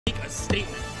make a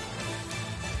statement.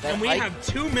 And we have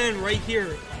two men right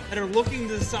here that are looking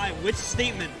to decide which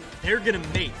statement they're gonna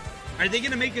make. Are they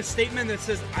gonna make a statement that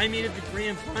says, I made it to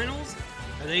grand finals?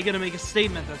 Or are they gonna make a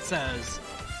statement that says,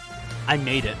 I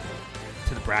made it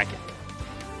to the bracket?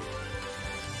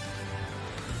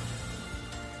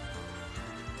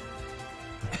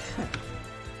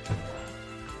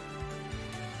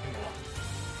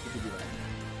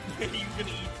 You gonna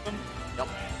eat them? Yep.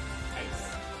 Nice.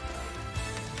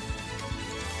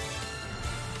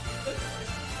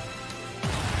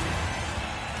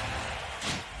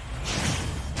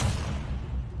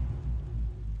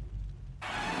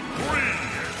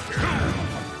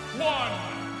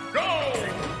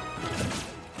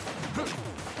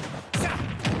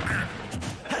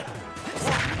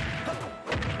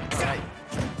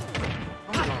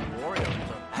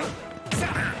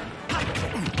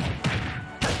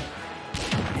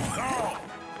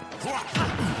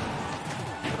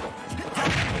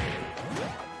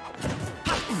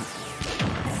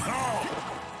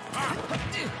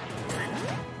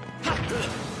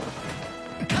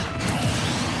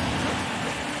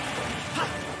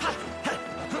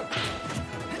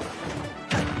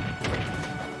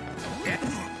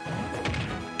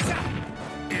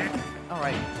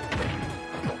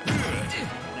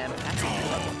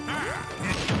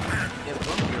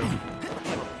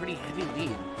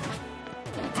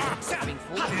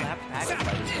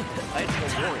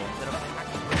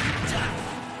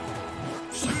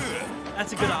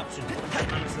 That's a good option.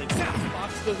 Honestly,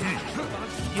 Fox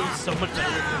deals so much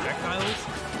better with projectiles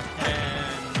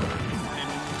and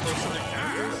most other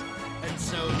characters, and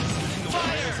so just using the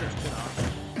Wario is such a good option.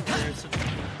 Wario is such a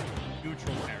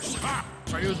neutral character.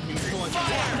 Wario's neutral and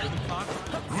better than Fox,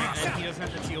 and he doesn't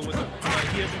have to deal with it.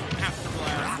 He doesn't have to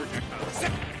rely on projectiles.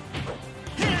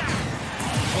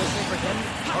 Well, so for him,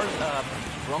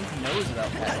 Grunk knows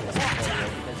about Wario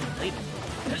because he played him.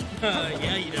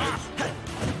 Yeah, he does.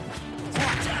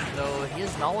 So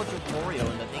his knowledge of Wario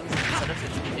and the things and setups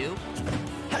that he can do,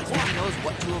 so he knows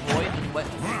what to avoid and what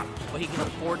he can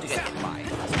afford to get hit by.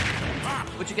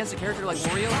 Which against a character like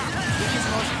Wario, which is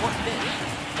the most important bit.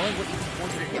 Knowing what you can afford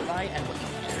to get hit by and what you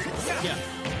can't. Yeah.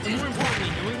 And more importantly,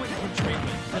 knowing what you can trade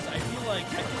with. Because I feel like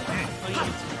playing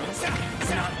against Grunk,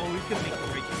 you're not always going to make the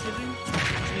right decision.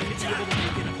 You need to be able to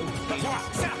make an okay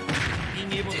decision.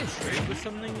 Being able to trade with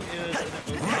something is an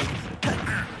okay decision.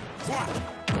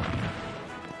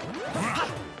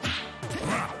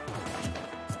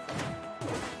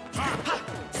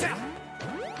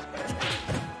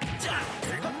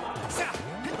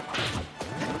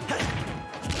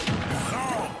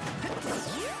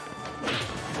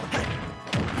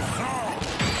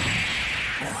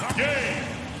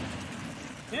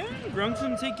 Yeah, Grunk's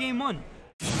gonna take game one.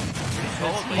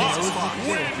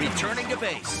 Returning to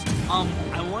base.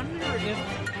 I wonder if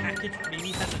Package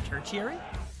maybe has a tertiary?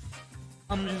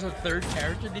 There's a third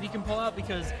character that he can pull out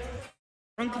because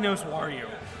Grunk knows Wario.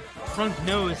 Grunk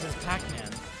knows his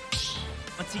Pac-Man.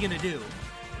 What's he gonna do?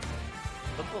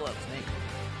 He'll pull out Snake.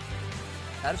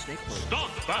 How does Snake play?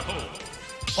 Stop battle.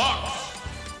 Fox.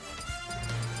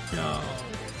 No.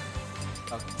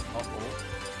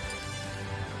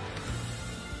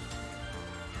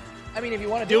 I mean, if you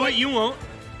want to Do it, you won't.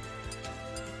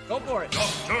 Go for it.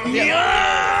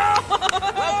 Yeah! Let's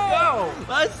go.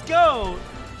 Let's go.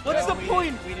 What's No, the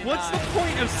point? What's the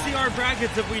point of CR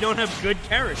brackets if we don't have good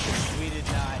characters? We did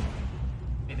not.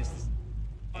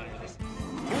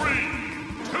 3,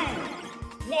 2,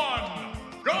 1,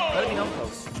 go! Let it be known,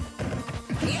 folks.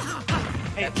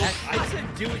 Hey, look, I said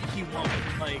do it, he won't.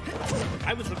 Like,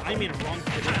 I made a wrong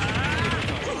prediction.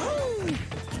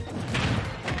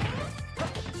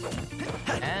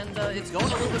 And it's going a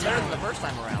little bit better than the first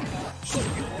time around.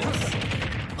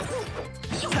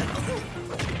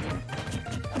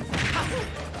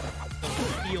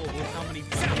 Feel with how many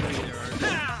people there are.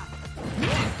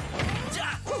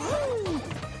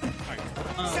 Alright,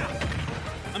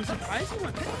 I'm surprised he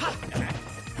went back.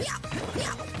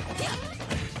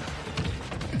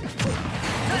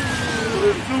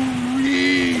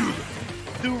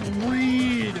 The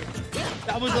read!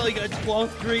 That was like a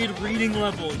 12th grade reading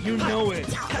level. You know it.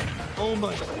 Oh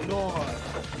my god.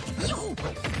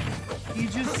 He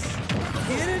just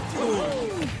hit it to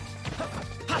him.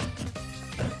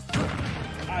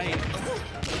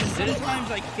 Sometimes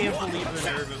I can't believe the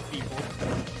nerve of people.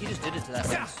 He just did it to that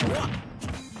one.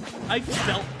 I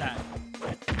felt that.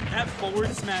 That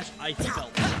forward smash, I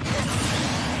felt.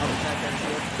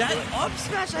 That up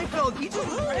smash, I felt. He just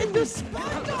read the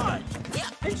spot dodge.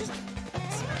 And just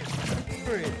smashed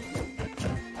for it.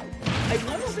 I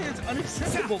want to say it's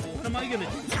unacceptable, but what am I going to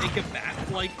do? Take it back?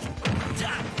 Like,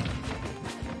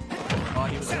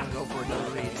 gonna go for a no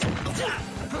read.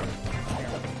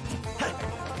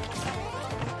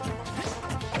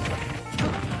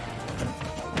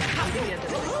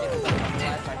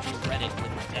 Last time you read it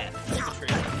with death.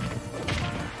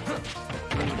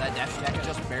 Ooh, that dash attack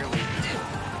just barely did.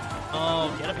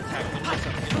 Oh, get up attack. Get up.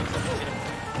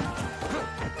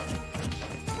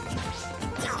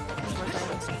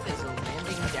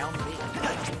 Down B.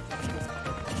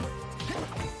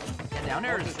 And down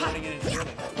air is floating in.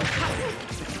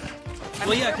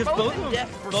 Well, yeah, because both of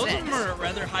them are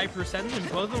rather high percentage, and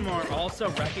both of them are also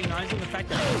recognizing the fact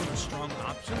that both are strong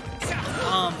options.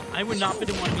 I would not want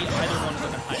to be either one of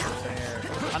them at high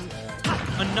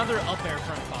percentage. Another up air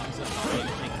from Fox. That's not really the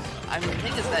thing. I mean, the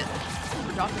thing is that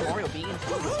for Dr. Wario, being in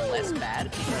two is less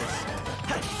bad because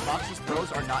Fox's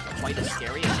throws are not quite as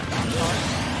scary as Fox are.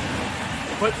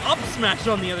 But up smash,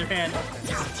 on the other hand,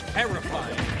 is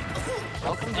terrifying.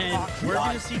 Welcome to And Fox. we're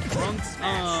gonna see Grunk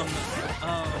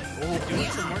doing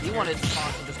some work. He wanted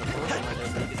Fox to just approach him right there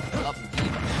so he could up and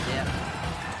beat. Yeah.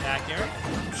 Back air.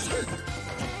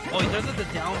 Oh, he does it the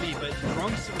down B, but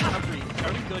Grunk's recovery is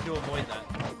very good to avoid that.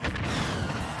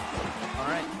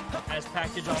 Alright. As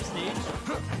package off stage.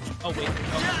 Oh, wait.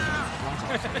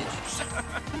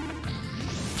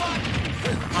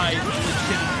 I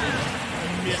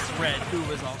legitimately misread who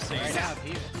was off stage.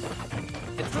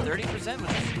 It's 30%,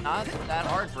 which is not that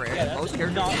hard for Air. Yeah, most that's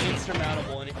characters not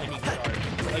insurmountable in any regard.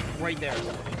 Like, right there.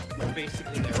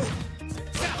 Basically there.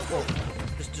 Whoa.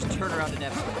 Just turn around and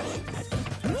F smash.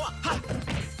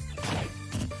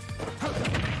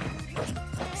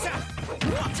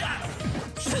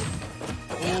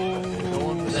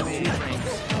 Going for them two frames.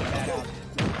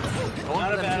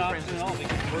 Not a bad option at all,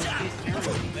 because worst case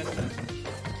scenario, he missed it.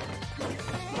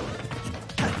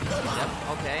 Yep,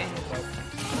 okay.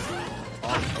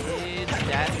 Off stage,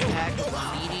 dash attack,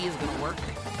 meaty is gonna work.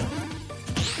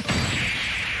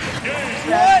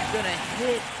 That's gonna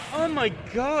hit. Oh my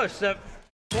gosh, that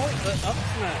up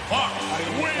smash. Fox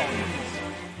wins.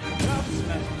 Up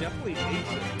smash definitely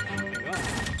beats it. Wow.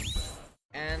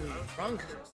 And Grunk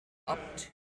up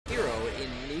 0 in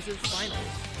losers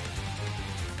finals.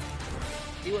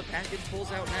 See what package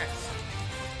pulls out next.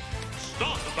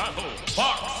 Start the battle.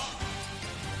 Fox.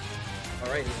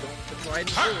 Alright, he's going to try and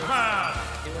do it. PAC-MAN.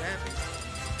 See what happens.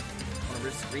 I'm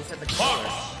gonna reset the Fox.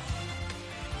 color.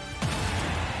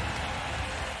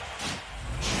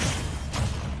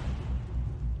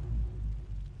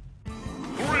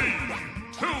 3,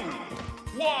 2,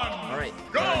 1. Alright,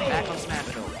 Go. back on Smash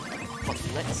Go. But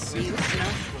let's see the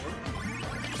Smash.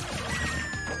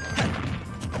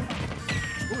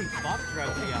 Ooh, and Fox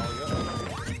grabs the Galaga.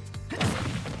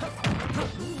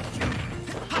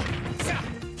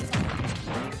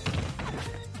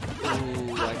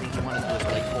 Ooh, I think he wanted to do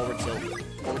like forward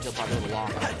tilt probably a little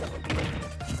long.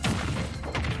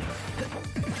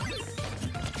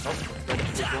 Oh,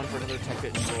 they're going for another tech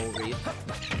hit control read.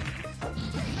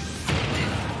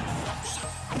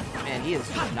 Man, he is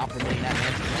not permitting that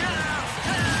man to win.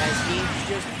 As he's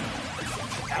just...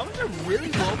 That was a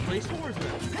really well placed forward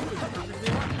move.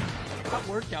 That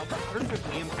worked out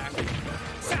perfectly in package.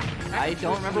 I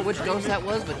don't remember which ghost that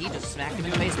was, but he just smacked him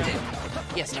in the face with it.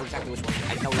 Yes, I know exactly which one.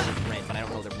 I know it was red, but I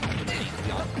don't know their name, to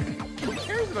be honest. Who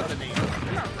cares about the name?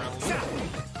 They're not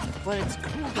relevant. But it's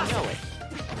cool to know it.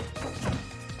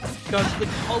 Because the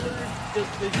color, the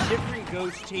different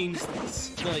ghosts change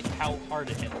like how hard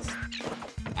it hits.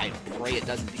 I pray it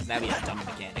doesn't, because that'd be a dumb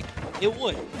mechanic. It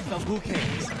would, so who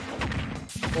cares?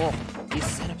 Oh, these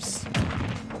setups.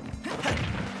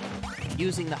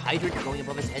 Using the hydrant going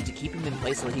above his head to keep him in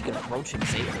place so that he can approach him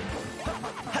safely.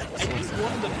 I think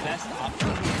one of the best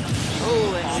options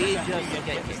Oh, and we just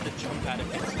get is the jump out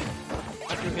of hit stun.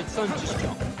 After hit stun, just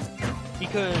jump.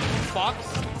 Because Fox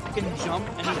can jump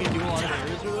and he can do a lot of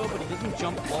areas real well, but he doesn't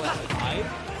jump all that high.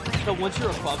 So once you're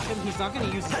above him, he's not going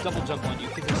to use his double jump on you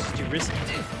because it's just too risky.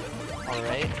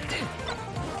 Alright.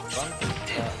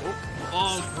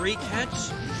 Oh, great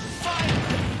catch.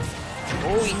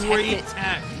 Oh, he Great teched it.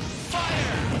 attack.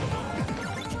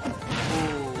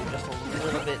 Ooh, just a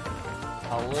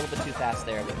little bit too fast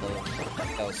there with the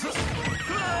ghosts.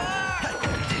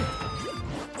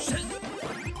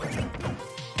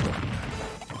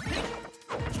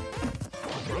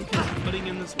 Grunk is putting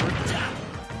in this work.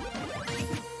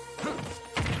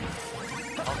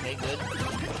 Okay, good.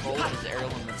 Control his aerial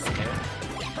in the air.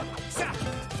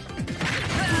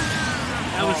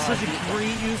 That was such a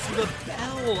great use of the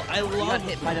bell. I You got love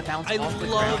hit by the bounce I off the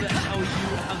love ground. how the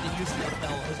use of the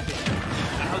bell has been.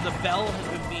 How the bell has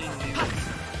been being used.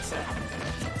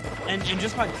 And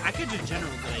just by package in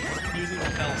general today, using the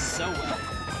bell so well.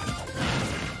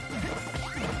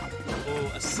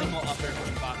 Oh, a single up air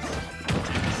from Fox.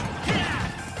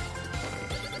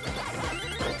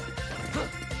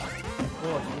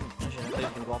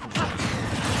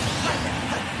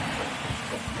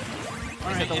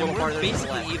 Alright, and we're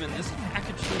basically even. This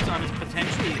PackageFruits on his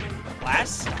potentially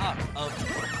last stock of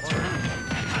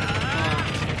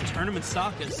tournament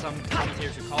stock, as some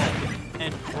commentators would call it.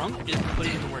 And Grunk is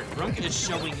putting in the work. Grunk is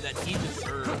showing that he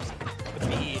deserves to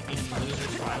be in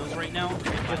losers finals right now.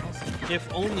 If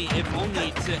only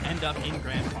to end up in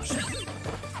grand finals.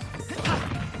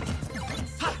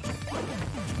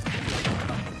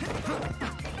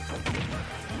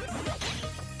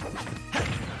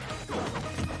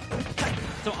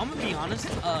 So I'm gonna be honest,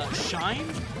 Shine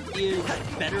is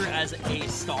better as a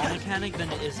stall mechanic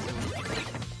than it is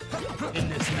in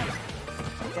this meta.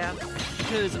 Yeah.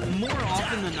 Because more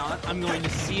often than not, I'm going to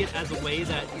see it as a way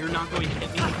that you're not going to hit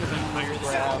me because I'm higher than you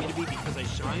want me to be because I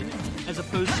shine, as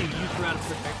opposed to you throw out a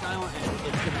projectile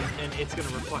and it's gonna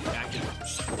reflect back at you.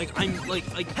 Like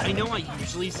I know I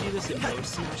usually see this in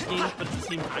most Super games, but at the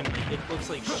same time, it looks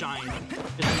like Shine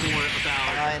is more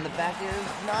about. And the back is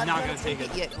not gonna take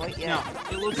it yet, quite yet. No,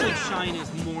 it looks like Shine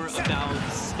is more about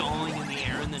stalling in the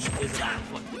air than it is about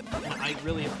reflecting. And I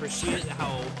really appreciate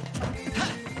how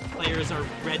players are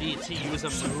ready to use a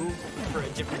move for a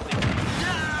different thing.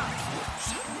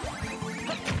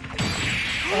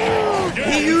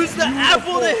 He used the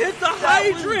apple to hit the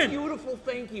hydrant! Beautiful,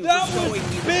 thank you. That was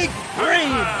big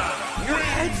brain! Your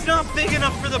head's not big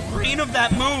enough for the brain of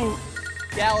that move!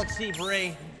 Galaxy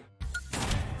brain.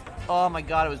 Oh my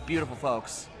god, it was beautiful,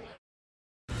 folks.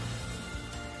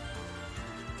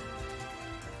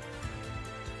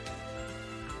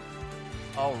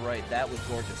 Alright, that was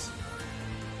gorgeous.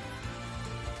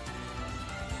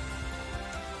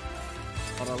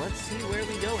 Let's see where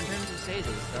we go in terms of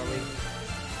stages.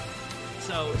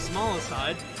 So, small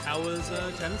aside, how was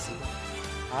Tennessee?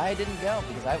 I didn't go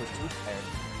because I was too tired.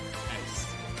 Nice.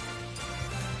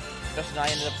 Justin and I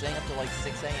ended up staying up till like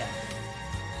 6 a.m.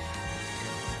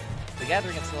 The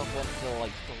gathering itself went till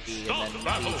like 3, and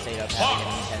then we stayed up having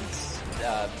an intense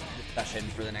discussion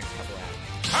for the next couple hours.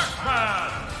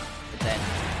 PAC-MAN! But then,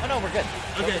 oh no, we're good.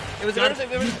 Okay, It was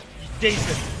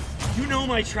Jason, you know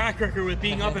my track record with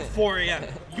being up at 4 a.m.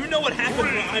 You know what happens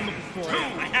when I'm up at 4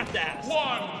 a.m. I have to ask.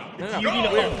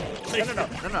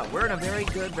 No. We're in a very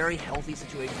good, very healthy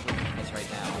situation for fitness right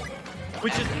now.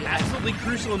 Which is absolutely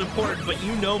crucial and important, but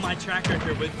you know my track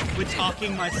record with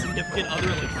talking my significant other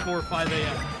at like 4 or 5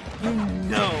 a.m. You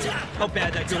know how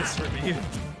bad that goes for me.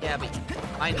 Yeah, but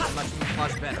mine is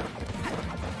much better.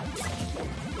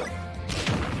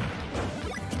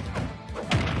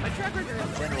 My track record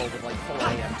in general with like 4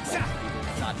 a.m.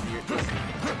 not near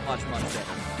much better.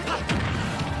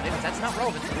 That's not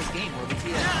relevant to this game where we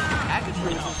see that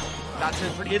PackageFruits got to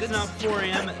pretty good. It's not 4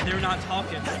 a.m. They're not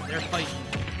talking. They're fighting.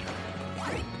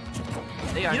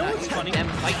 They are. You know not what's funny? Them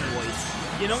fighting boys.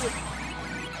 You know what?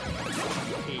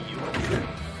 Hey, you.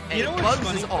 And You know what's Bugs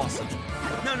funny? is awesome.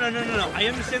 No. I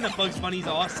understand that Bugs Bunny's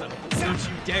awesome. Don't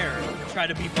you dare try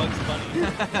to be Bugs Bunny.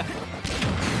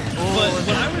 But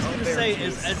what I was gonna say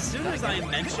is, as soon as I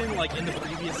mentioned, like in the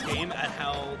previous game, at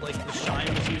how like the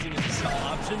Shine was using as a stall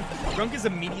option, Grunk has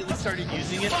immediately started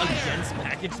using it against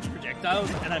packaged projectiles,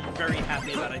 and I'm very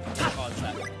happy that I caused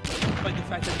that. Despite the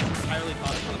fact that it's entirely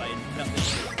possible that I had nothing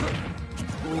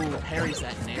to do. Ooh, parries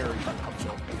that nair.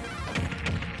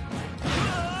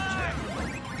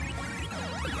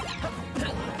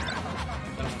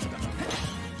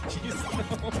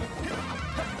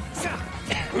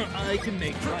 I can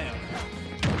make my own.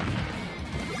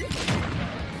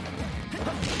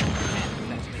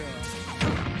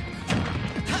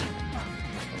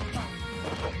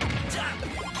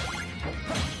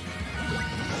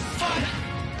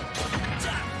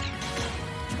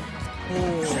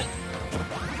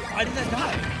 Why did that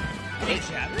die? Did it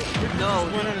shatter? No,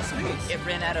 It went out of space. it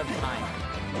ran out of time.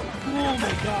 Oh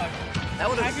my god. That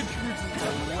would have. PackageFruits is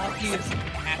the luckiest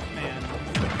PAC-MAN.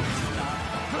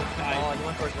 Oh, you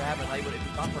went for it to happen. I would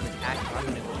have gone for an attack. I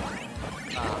would have.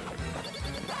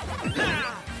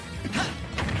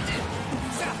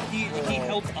 He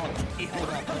held up. He held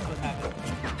up. That's what happened.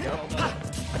 He held up.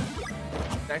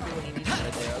 Exactly what he needed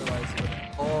right there. Otherwise, he would.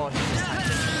 Oh, he just timed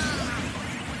it.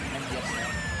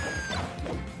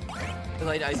 Because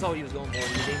I saw what he was going for. He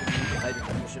was able to use the hydro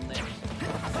to push him there.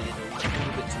 I did a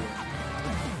little bit too early.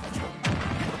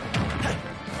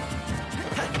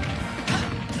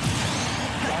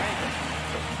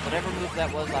 Whatever move that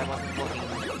was, I wasn't looking at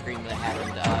the screen that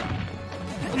happened.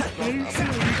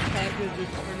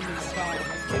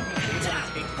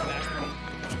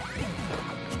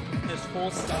 There's full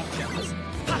stop checks.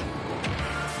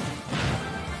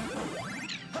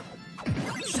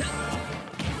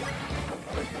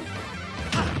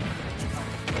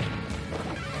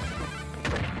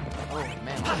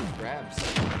 Grabs.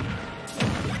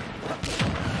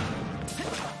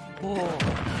 Oh,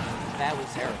 that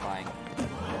was terrifying.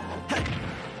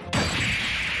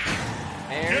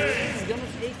 Air is gonna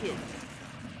take it.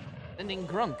 Sending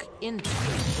Grunk into the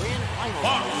grand final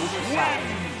on the loser side.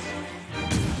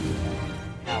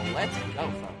 Now let's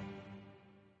go, folks.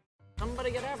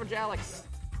 Somebody get average, Alex.